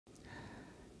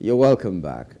You're welcome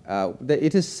back.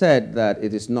 It is said that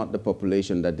it is not the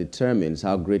population that determines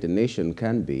how great a nation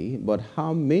can be, but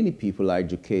how many people are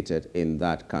educated in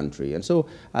that country. And so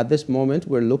at this moment,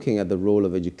 we're looking at the role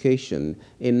of education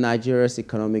in Nigeria's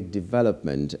economic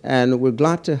development. And we're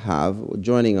glad to have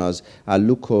joining us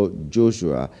Aluko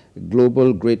Joshua,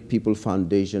 Global Great People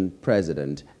Foundation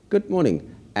President. Good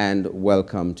morning and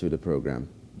welcome to the program.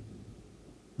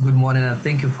 Good morning, and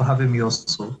thank you for having me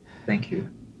also. Thank you.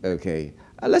 Okay.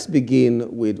 Let's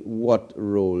begin with what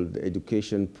role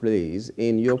education plays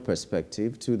in your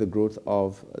perspective to the growth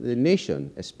of the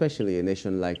nation, especially a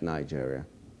nation like Nigeria.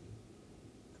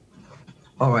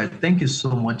 All right. Thank you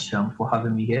so much for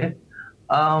having me here.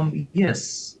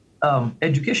 Yes,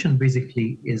 education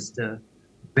basically is the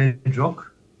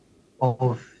bedrock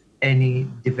of any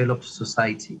developed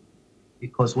society.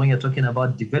 Because when you're talking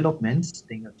about development,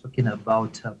 then you're talking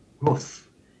about growth.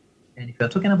 And if you're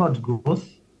talking about growth,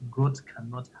 growth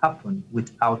cannot happen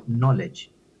without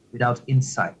knowledge, without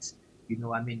insight.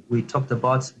 We talked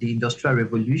about the Industrial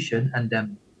Revolution,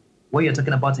 and when you're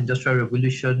talking about Industrial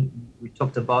Revolution, we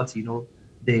talked about,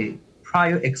 the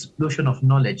prior explosion of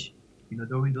knowledge,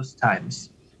 during those times.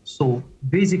 So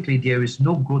basically, there is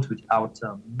no growth without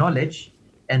knowledge,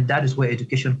 and that is where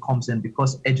education comes in,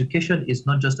 because education is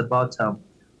not just about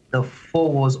the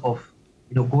four walls of,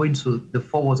 going to the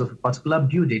four walls of a particular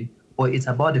building, but it's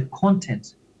about the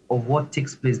content of what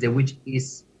takes place there, which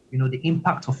is, the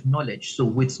impact of knowledge. So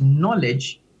with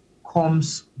knowledge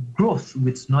comes growth,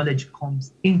 with knowledge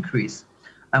comes increase,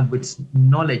 and with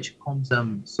knowledge comes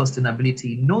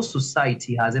sustainability. No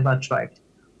society has ever thrived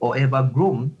or ever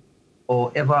grown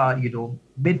or ever,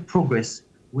 made progress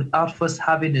without first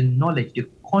having the knowledge, the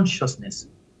consciousness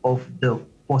of the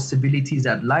possibilities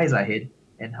that lies ahead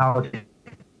and how they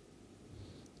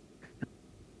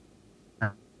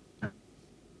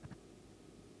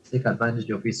take advantage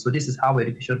of it. So this is how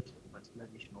education works.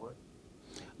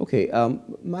 Okay,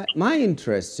 my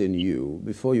interest in you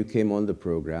before you came on the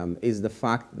program is the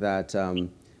fact that a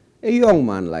young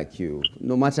man like you,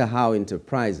 no matter how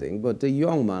enterprising, but a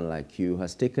young man like you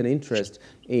has taken interest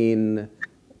in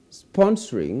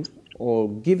sponsoring or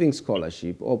giving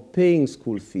scholarship or paying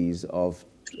school fees of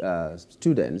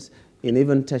students in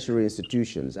even tertiary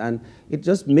institutions. And it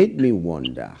just made me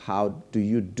wonder, how do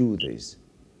you do this?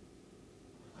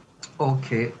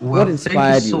 Okay, What well, thank you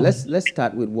inspired you? so much. Let's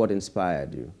start with what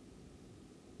inspired you.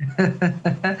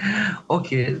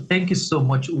 Okay, thank you so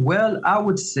much. Well, I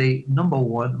would say number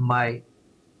one, my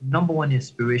number one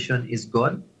inspiration is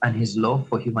God and His love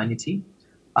for humanity.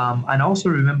 And I also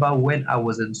remember when I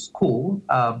was in school,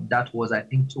 that was, I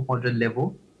think, 200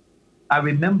 level. I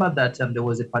remember that there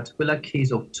was a particular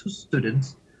case of two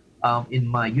students in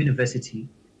my university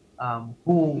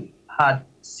who had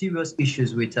serious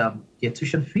issues with their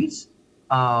tuition fees.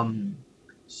 Um,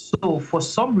 so for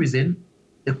some reason,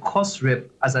 the course rep,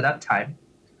 as at that time,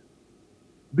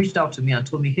 reached out to me and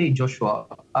told me, "Hey, Joshua,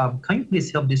 can you please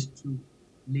help these two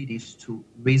ladies to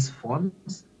raise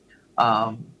funds?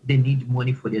 They need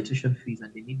money for their tuition fees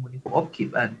and they need money for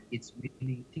upkeep, and it's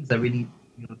really things are really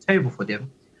terrible for them."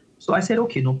 So I said,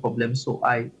 "Okay, no problem." So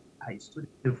I stood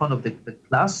in front of the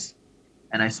class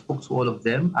and I spoke to all of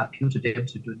them, appealed to them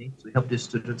to donate to help the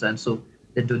students, and so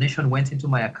the donation went into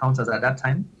my account as at that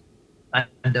time,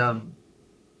 and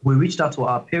we reached out to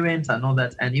our parents and all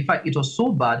that. And in fact, it was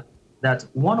so bad that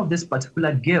one of these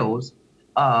particular girls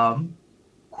um,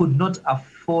 could not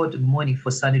afford money for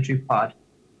sanitary pad,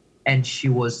 and she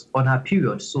was on her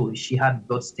period, so she had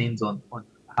blood stains on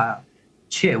her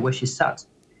chair where she sat,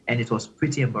 and it was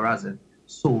pretty embarrassing.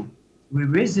 So we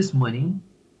raised this money,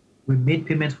 we made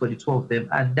payments for the two of them,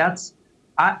 and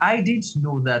I didn't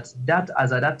know that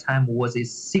as at that time was a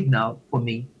signal for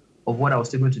me of what I was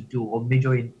going to do or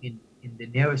major in the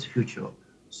nearest future.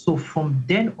 So from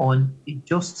then on, it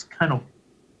just kind of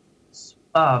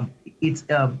it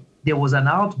there was an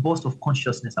outburst of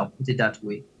consciousness, I'll put it that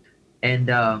way. And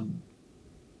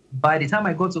by the time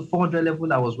I got to 400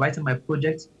 level, I was writing my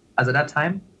project. As at that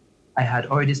time, I had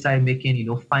already started making,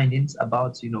 findings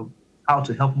about, how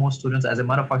to help more students. As a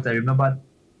matter of fact, I remember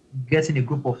getting a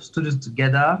group of students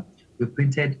together. We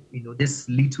printed, this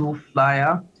little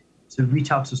flyer to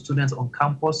reach out to students on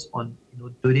campus on,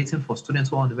 donating for students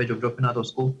who are on the verge of dropping out of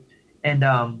school. And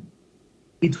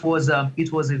it was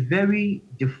a very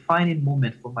defining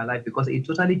moment for my life because it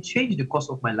totally changed the course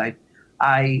of my life.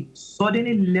 I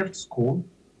suddenly left school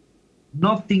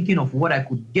not thinking of what I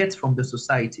could get from the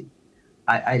society.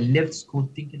 I left school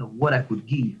thinking of what I could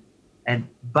give. And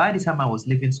by the time I was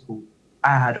leaving school,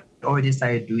 I had already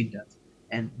started doing that.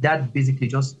 And that basically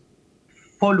just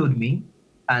followed me.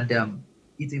 And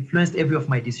it influenced every of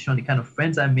my decision, the kind of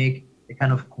friends I make, the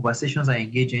kind of conversations I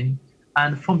engage in.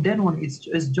 And from then on,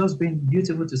 it's just been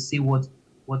beautiful to see what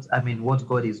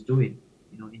God is doing,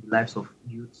 in the lives of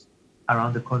youth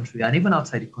around the country and even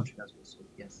outside the country as well. So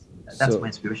yes, that's my So,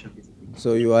 inspiration basically.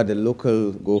 so you are the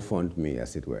local GoFundMe,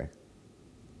 as it were.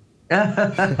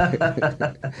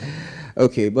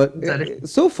 Okay, but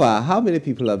so far, how many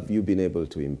people have you been able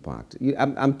to impact?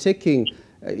 I'm taking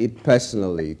it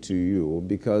personally to you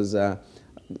because I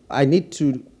need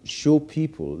to show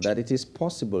people that it is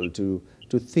possible to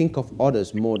think of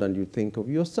others more than you think of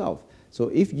yourself. So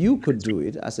if you could do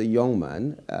it as a young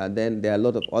man, then there are a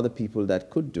lot of other people that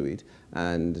could do it,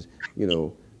 and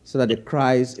so that the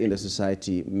cries in the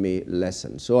society may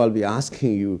lessen. So I'll be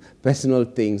asking you personal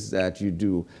things that you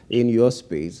do in your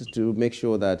space to make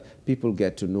sure that people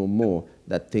get to know more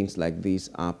that things like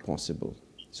these are possible.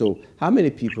 So how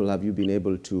many people have you been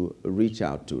able to reach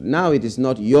out to? Now it is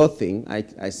not your thing.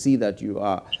 I see that you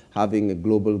are having a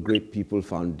Global Great People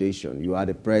Foundation. You are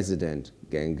the president,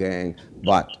 gang,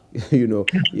 but you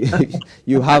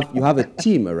have a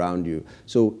team around you.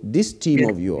 So this team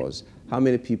of yours, how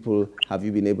many people have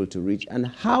you been able to reach, and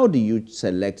how do you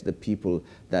select the people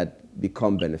that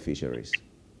become beneficiaries?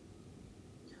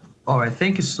 All right,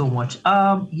 thank you so much.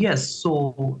 Yes,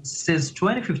 so since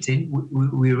 2015,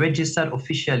 we registered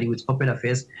officially with Corporate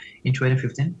Affairs in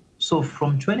 2015. So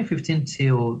from 2015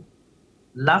 till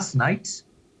last night,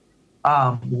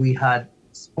 we had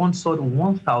sponsored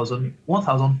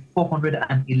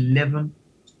 1,411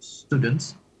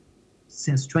 students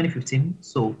since 2015.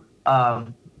 So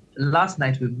last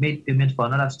night we made payment for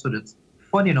another student.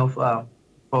 Funny enough, the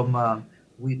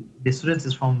student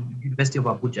is from University of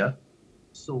Abuja.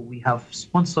 So we have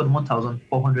sponsored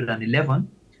 1,411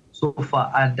 so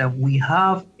far, and we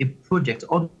have a project,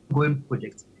 ongoing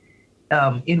project,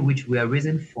 in which we are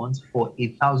raising funds for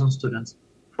 1,000 students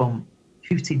from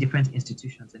 50 different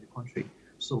institutions in the country.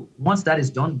 So once that is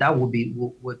done, that will be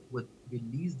would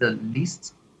release the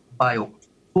list by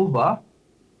October,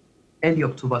 early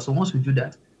October. So once we do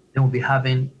that, then we'll be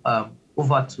having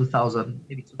over 2,000,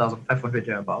 maybe 2,500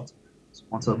 thereabouts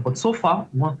sponsored. But so far,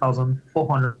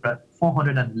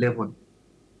 411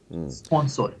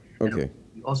 sponsored. Okay. And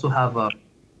we also have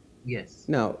yes.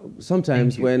 Now,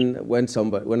 sometimes when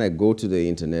I go to the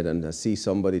internet and I see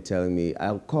somebody telling me,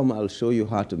 I'll show you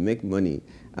how to make money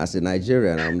as a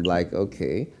Nigerian, I'm like,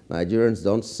 okay, Nigerians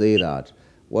don't say that.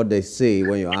 What they say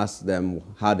when you ask them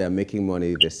how they're making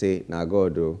money, they say, nah, go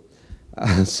do.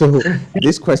 So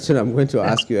this question I'm going to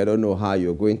ask you, I don't know how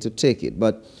you're going to take it,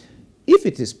 but if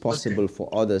it is possible for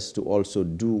others to also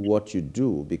do what you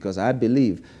do, because I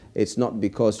believe it's not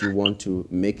because you want to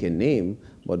make a name,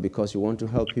 but because you want to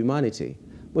help humanity.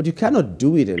 But you cannot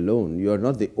do it alone. You are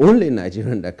not the only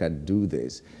Nigerian that can do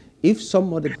this. If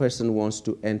some other person wants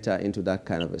to enter into that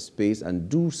kind of a space and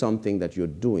do something that you're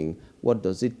doing, what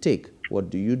does it take? What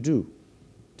do you do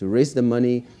to raise the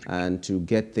money and to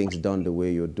get things done the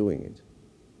way you're doing it?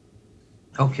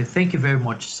 Okay, thank you very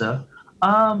much, sir.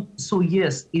 So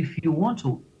yes, if you want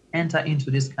to enter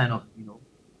into this kind of,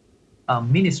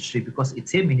 ministry, because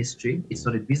it's a ministry, it's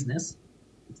not a business,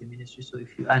 it's a ministry. So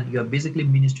if you're basically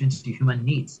ministering to human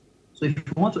needs. So if you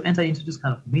want to enter into this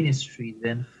kind of ministry,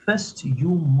 then first you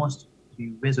must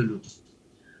be resolute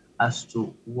as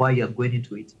to why you're going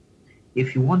into it.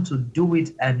 If you want to do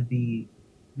it and be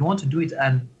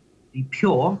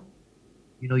pure,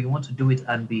 you want to do it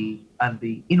and be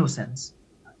innocent.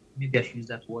 Maybe I should use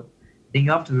that word. Then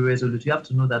you have to be resolute. You have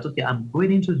to know that, okay, I'm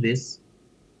going into this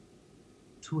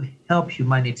to help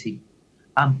humanity.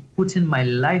 I'm putting my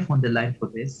life on the line for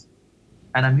this.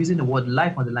 And I'm using the word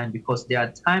life on the line because there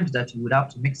are times that you would have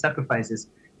to make sacrifices,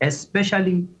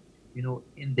 especially,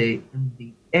 in the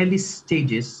early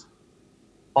stages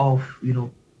of,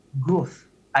 growth.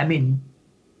 I mean,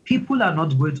 people are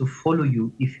not going to follow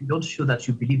you if you don't show that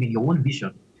you believe in your own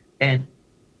vision. And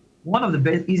one of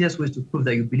the easiest ways to prove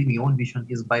that you believe in your own vision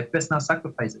is by personal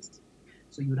sacrifices.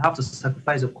 So you would have to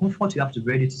sacrifice your comfort. You have to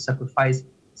be ready to sacrifice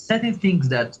certain things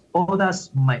that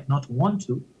others might not want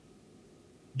to,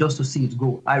 just to see it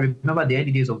go. I remember the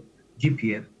early days of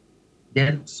GPF.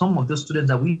 Then some of those students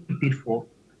that we paid for,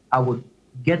 I would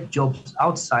get jobs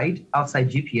outside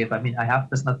GPF. I mean, I have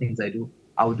personal things I do.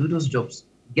 I would do those jobs,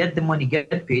 get the money,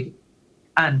 get paid,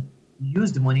 and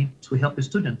use the money to help a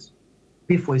student,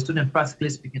 pay for a student, practically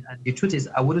speaking. And the truth is,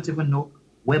 I wouldn't even know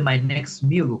where my next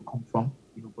meal will come from,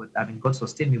 but I mean, God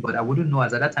sustained me, but I wouldn't know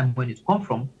as at that time when it come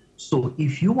from. So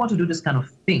if you want to do this kind of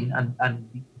thing and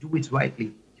do it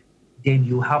rightly, then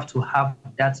you have to have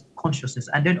that consciousness.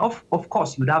 And then, of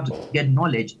course, you'd have to get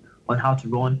knowledge on how to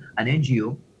run an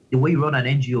NGO. The way you run an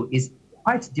NGO is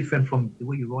quite different from the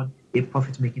way you run a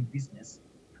profit-making business.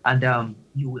 And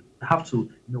you will have to,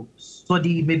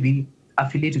 study, maybe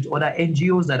affiliate with other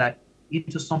NGOs that are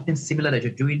into something similar that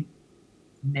you're doing,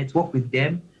 network with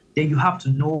them. Then you have to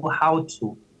know how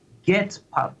to get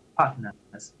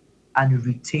partners and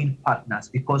retain partners,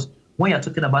 because when you're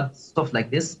talking about stuff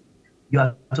like this, you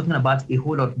are talking about a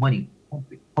whole lot of money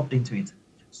pumped into it.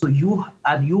 So you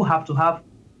have to have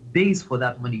base for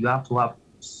that money. You have to have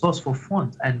source for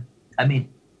funds. And I mean,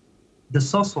 the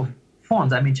source of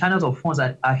funds, I mean, channels of funds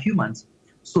are humans.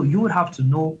 So you would have to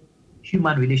know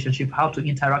human relationship, how to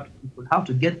interact with people, how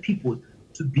to get people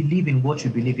to believe in what you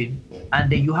believe in.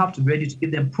 And then you have to be ready to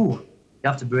give them proof. You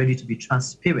have to be ready to be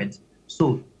transparent.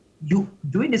 So you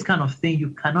doing this kind of thing, you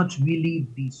cannot really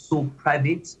be so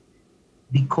private,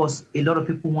 because a lot of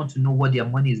people want to know what their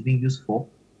money is being used for,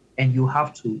 and you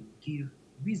have to give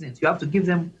reasons. You have to give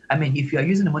them, I mean, if you are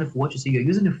using the money for what you say you're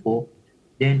using it for,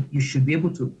 then you should be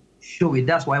able to show it.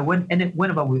 That's why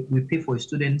whenever we pay for a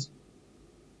student,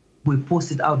 we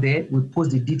post it out there, we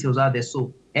post the details out there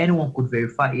so anyone could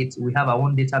verify it. We have our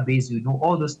own database,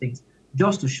 all those things,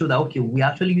 just to show that, okay, we're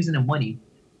actually using the money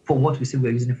for what we say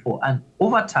we're using it for. And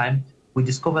over time, we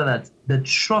discover that the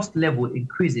trust level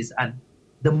increases, and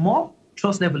the more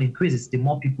trust level increases, the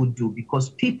more people do, because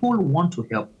people want to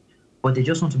help, but they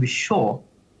just want to be sure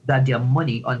that their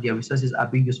money and their resources are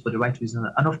being used for the right reason.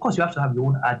 And of course, you have to have your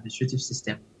own administrative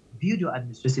system. Build your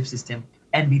administrative system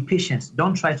and be patient.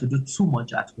 Don't try to do too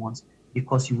much at once,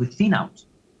 because you will thin out.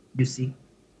 You see,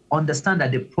 understand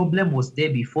that the problem was there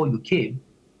before you came.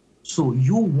 So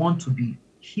you want to be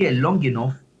here long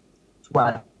enough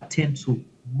to attend to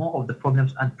more of the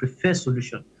problems and prefer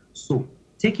solution. So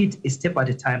take it a step at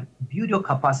a time, build your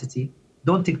capacity.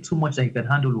 Don't take too much that you can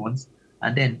handle once,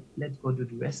 and then let God do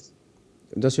the rest.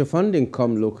 Does your funding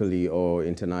come locally or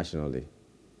internationally?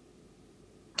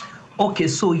 Okay,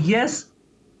 so yes,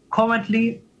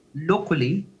 currently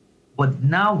locally, but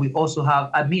now we also have,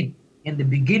 I mean, in the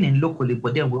beginning locally,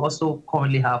 but then we also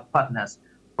currently have partners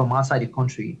from outside the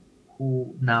country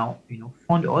who now,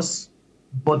 fund us.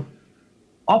 But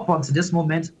up until this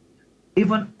moment,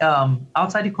 even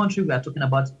outside the country, we are talking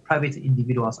about private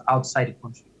individuals outside the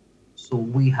country. So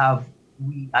we are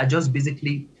just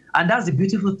basically, and that's the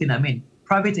beautiful thing. I mean,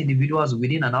 private individuals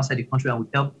within and outside the country, and we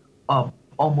help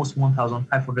almost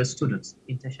 1,500 students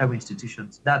in tertiary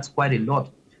institutions. That's quite a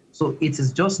lot. So it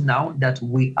is just now that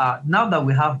we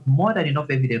have more than enough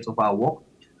evidence of our work,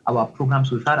 our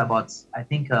programs. We've had about, I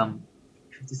think,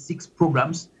 56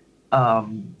 programs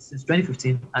since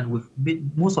 2015, and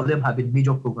most of them have been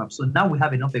major programs. So now we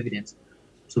have enough evidence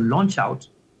to launch out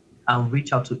and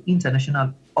reach out to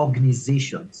international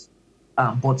organizations.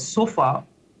 But so far,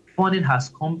 funding has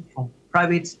come from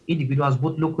private individuals,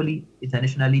 both locally,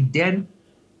 internationally, then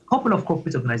a couple of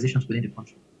corporate organizations within the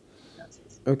country. That's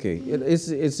it. Okay,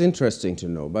 it's interesting to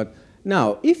know. But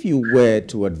now, if you were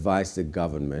to advise the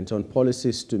government on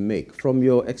policies to make from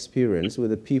your experience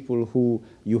with the people who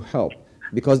you help,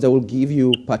 because they will give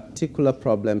you particular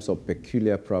problems or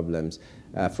peculiar problems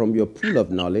from your pool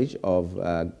of knowledge of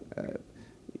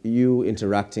you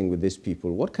interacting with these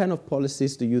people, what kind of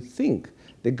policies do you think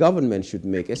the government should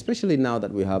make, especially now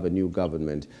that we have a new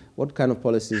government? What kind of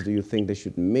policies do you think they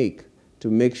should make to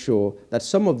make sure that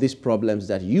some of these problems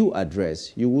that you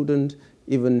address, you wouldn't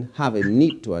even have a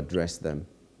need to address them?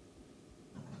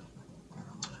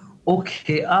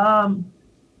 Okay.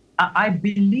 I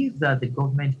believe that the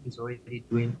government is already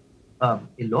doing a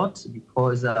lot,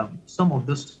 because some of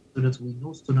those students, we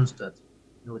know students that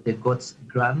they got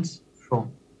grants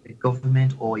from the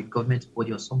government or a government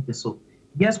body or something. So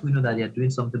yes, we know that they are doing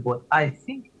something, but I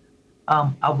think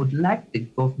I would like the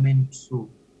government to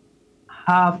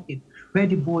have a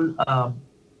credible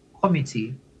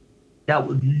committee that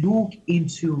would look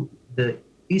into the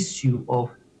issue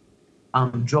of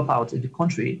dropouts in the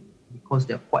country, because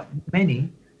there are quite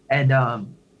many, and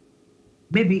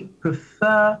maybe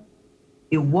prefer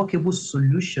a workable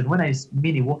solution. When I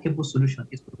mean a workable solution,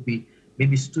 it could be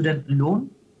maybe student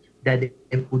loan that they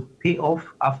could pay off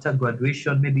after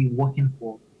graduation, maybe working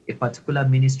for a particular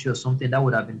ministry or something. That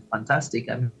would have been fantastic.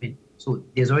 I mean, so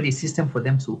there's already a system for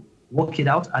them to work it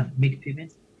out and make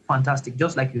payments. Fantastic.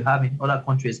 Just like you have in other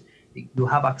countries, you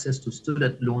have access to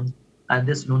student loans, and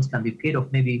these loans can be paid off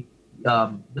maybe,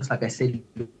 just like I said,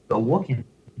 you're working.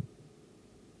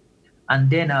 And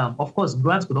then, of course,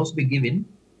 grants could also be given,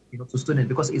 to students,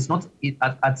 because it's not,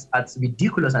 as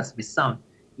ridiculous as it sounds,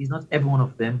 it's not every one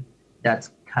of them that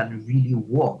can really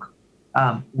work.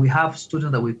 We have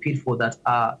students that we paid for that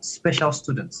are special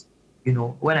students.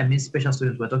 When I mean special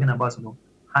students, we're talking about,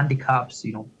 handicaps,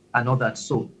 and all that.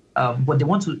 So, but they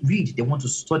want to read, they want to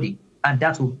study. and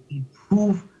that will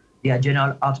improve their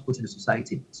general output in the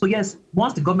society. So yes,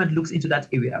 once the government looks into that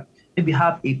area, maybe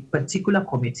have a particular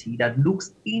committee that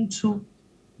looks into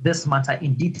this matter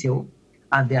in detail,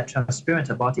 and they are transparent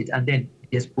about it. And then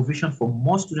there's provision for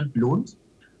more student loans.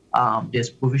 There's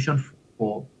provision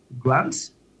for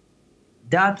grants.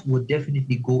 That would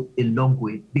definitely go a long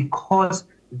way, because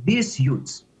these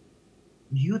youths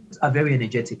are very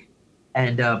energetic.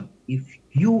 And if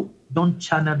you don't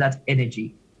channel that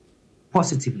energy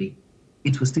positively,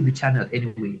 it will still be channeled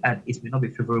anyway, and it may not be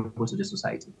favorable to the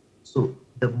society. So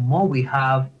the more we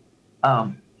have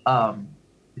um,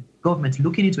 the government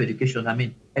looking into education, I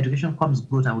mean, education comes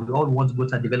growth, and we all want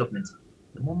growth and development.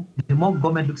 The more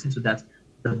government looks into that,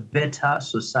 the better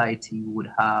society would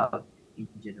have in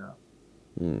general.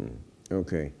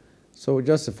 Okay. So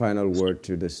just a final word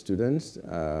to the students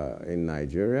in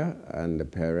Nigeria and the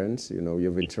parents. You know,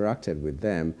 you've interacted with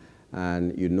them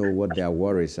and you know what their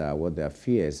worries are, what their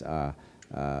fears are.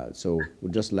 So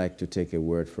we'd just like to take a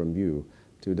word from you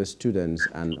to the students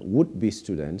and would-be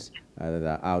students that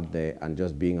are out there and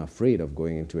just being afraid of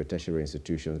going into a tertiary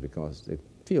institutions because they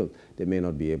feel they may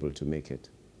not be able to make it.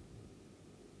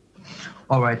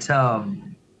 All right.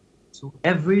 So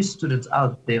every student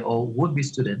out there or would-be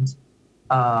student,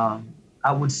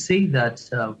 I would say that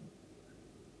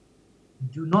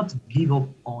do not give up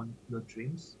on your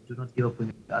dreams. Do not give up on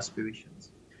your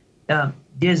aspirations.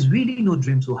 There's really no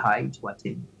dream too high to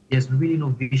attain. There's really no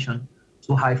vision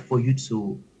too high for you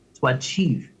to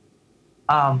achieve.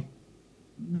 Um,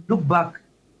 Look back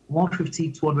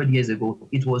 150, 200 years ago,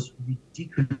 it was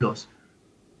ridiculous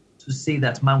to say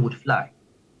that man would fly,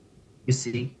 you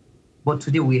see. But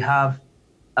today we have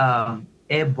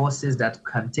air buses that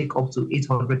can take up to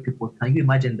 800 people. Can you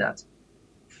imagine that?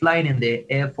 Flying in the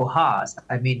air for hours.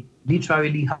 I mean,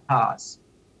 literally hours,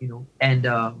 and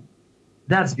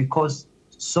that's because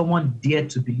someone dared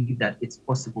to believe that it's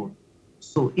possible.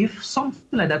 So if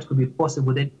something like that could be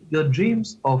possible, then your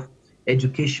dreams of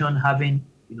education, having,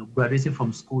 graduating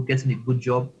from school, getting a good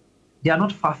job, they are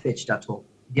not far-fetched at all.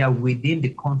 They are within the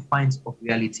confines of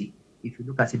reality, if you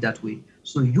look at it that way.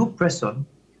 So you press on.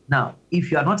 Now, if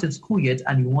you are not in school yet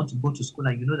and you want to go to school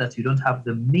and you know that you don't have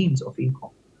the means of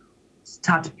income,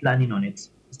 start planning on it.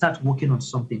 Start working on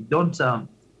something. Don't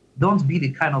be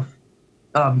the kind of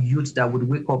youth that would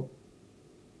wake up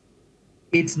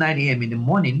 8, 9 a.m. in the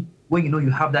morning when you know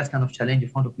you have that kind of challenge in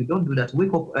front of you. Don't do that.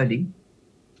 Wake up early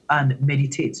and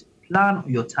meditate. Plan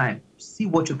your time. See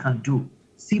what you can do.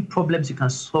 See problems you can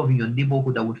solve in your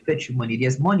neighborhood that would fetch you money.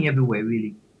 There's money everywhere,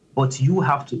 really. But you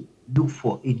have to look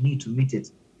for a need to meet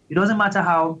it. It doesn't matter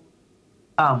how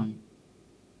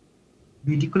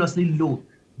ridiculously low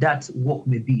that work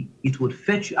may be. It would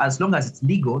fetch you, as long as it's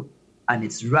legal and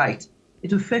it's right,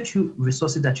 it will fetch you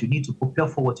resources that you need to propel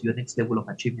forward to your next level of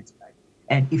achievement in life.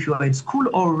 And if you are in school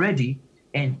already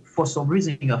and for some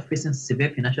reason you are facing severe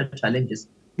financial challenges,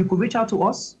 you could reach out to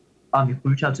us. You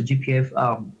could reach out to GPF,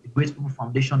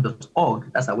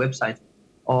 greatpeoplefoundation.org. That's our website.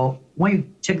 Or when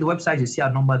you check the website, you see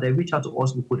our number there. Reach out to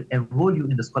us. We could enroll you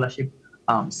in the scholarship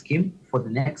scheme for the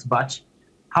next batch.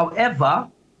 However,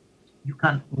 you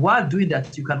can, while doing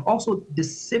that, you can also, the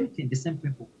same thing, the same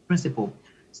principle,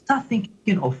 start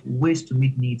thinking of ways to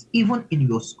meet needs, even in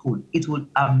your school. It will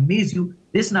amaze you.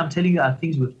 Listen, I'm telling you are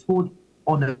things we've told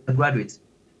undergraduates,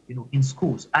 in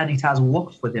schools, and it has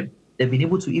worked for them. They've been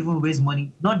able to even raise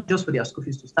money, not just for their school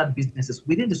fees, to start businesses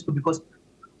within the school, because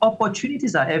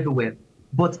opportunities are everywhere.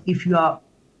 But if you are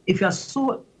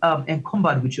so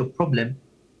encumbered with your problem,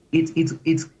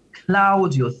 it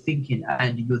clouds your thinking,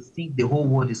 and you think the whole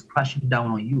world is crashing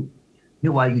down on you.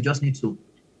 Meanwhile, you just need to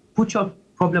put your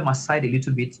problem aside a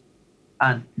little bit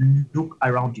and look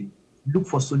around you. Look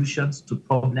for solutions to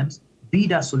problems. Be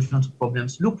that solution to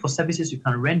problems. Look for services you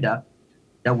can render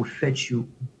that will fetch you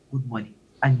good money,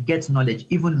 and get knowledge.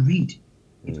 Even read.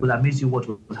 It will amaze you what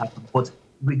will happen. But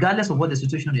regardless of what the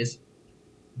situation is,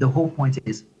 the whole point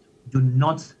is, do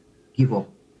not give up.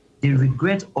 The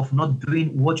regret of not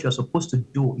doing what you're supposed to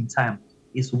do in time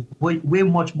is way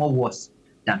much more worse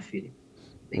than failing.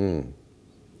 Thank you.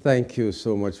 Thank you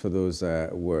so much for those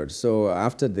words. So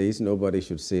after this, nobody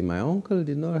should say, my uncle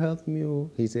did not help me. Oh,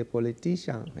 he's a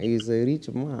politician. He's a rich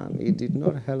man. He did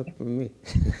not help me.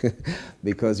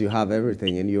 Because you have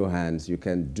everything in your hands. You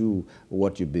can do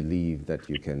what you believe that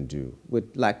you can do.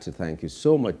 We'd like to thank you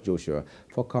so much, Joshua,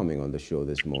 for coming on the show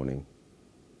this morning.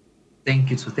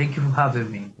 Thank you. So thank you for having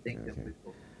me. Thank you.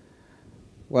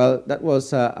 Well, that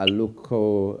was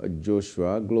Aluko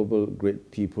Joshua, Global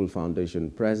Great People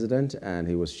Foundation president, and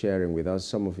he was sharing with us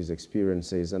some of his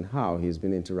experiences and how he's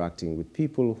been interacting with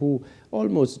people who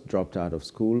almost dropped out of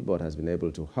school but has been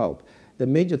able to help the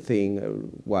major thing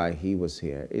why he was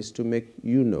here is to make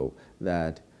you know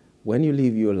that when you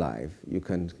live your life, you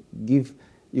can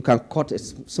cut a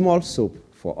small soap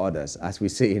for others, as we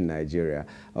say in Nigeria.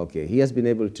 Okay, he has been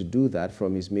able to do that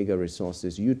from his meager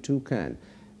resources. You too can.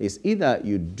 It's either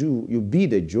you be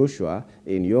the Joshua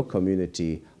in your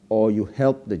community, or you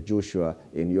help the Joshua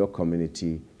in your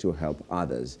community to help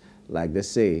others. Like they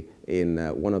say in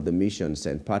one of the missions,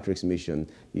 St. Patrick's mission,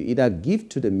 you either give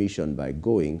to the mission by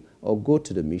going or go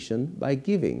to the mission by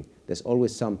giving. There's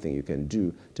always something you can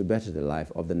do to better the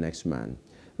life of the next man.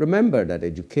 Remember that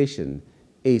education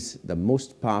is the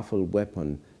most powerful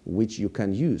weapon which you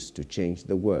can use to change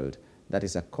the world. That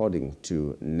is according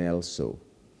to Nelson.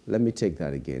 Let me take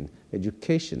that again.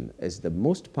 Education is the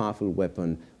most powerful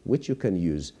weapon which you can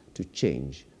use to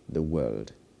change the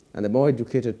world. And the more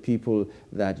educated people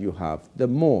that you have, the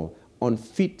more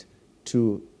unfit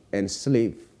to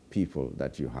enslave people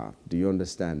that you have. Do you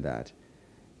understand that?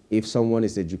 If someone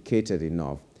is educated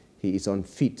enough, he is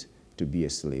unfit to be a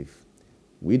slave.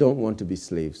 We don't want to be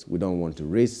slaves. We don't want to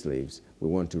raise slaves. We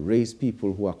want to raise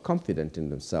people who are confident in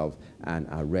themselves and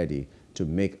are ready to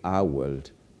make our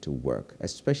world to work.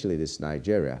 Especially this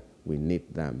Nigeria, we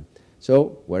need them.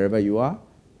 So wherever you are,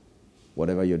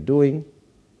 whatever you're doing,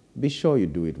 be sure you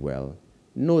do it well.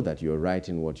 Know that you're right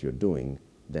in what you're doing,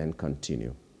 then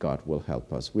continue. God will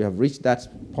help us. We have reached that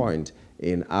point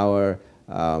in our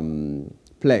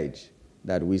pledge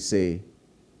that we say,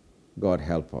 God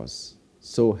help us.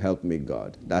 So help me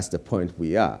God. That's the point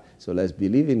we are. So let's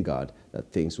believe in God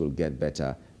that things will get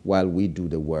better while we do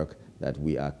the work that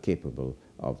we are capable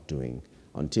of doing.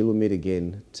 Until we meet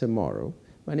again tomorrow,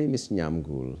 my name is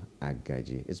Nyamgul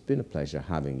Agaji. It's been a pleasure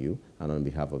having you, and on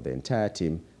behalf of the entire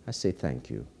team, I say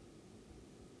thank you.